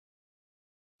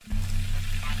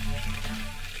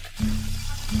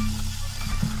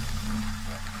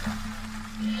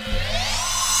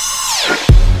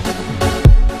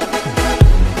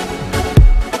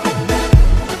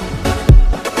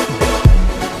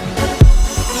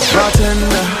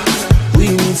Bartender, we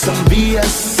need some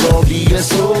VS or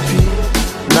VSOP.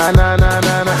 Na na na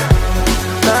na na,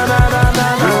 na na na na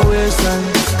na. No waistline,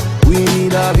 we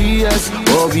need a VS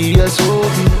or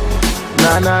VSOP.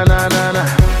 Na na na na na,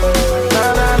 na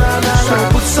na na na. So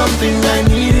put something I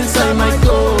need inside my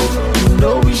coat. You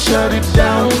know we shut it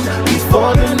down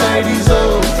before the night is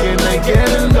over. Can I get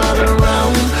another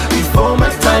round before my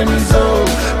time is over?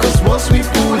 Cause once we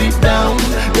put it down,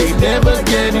 they never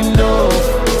get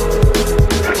enough.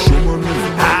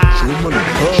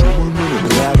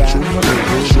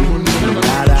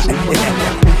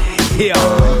 Yo,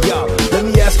 let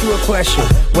me ask you a question.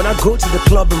 When I go to the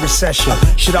club in recession,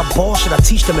 should I ball, should I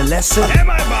teach them a lesson?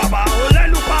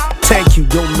 Thank you,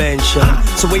 don't mention.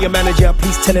 So where your manager,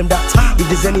 please tell him that if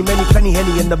there's plenty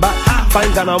Henny in the back,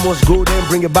 find Ghana, almost go there and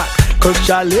bring it back. Cause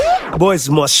Charlie, boys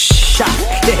must shock.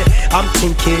 I'm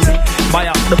thinking, buy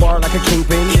up the bar like a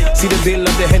kingpin. See the bill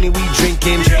of the Henny we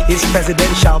drinking. It's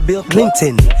presidential Bill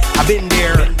Clinton. I've been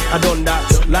there, I done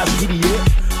that. Last video,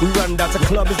 we run that. The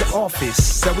club is the office,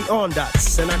 so we on that.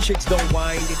 And our chicks don't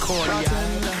whine, they corny.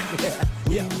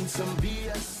 Yeah.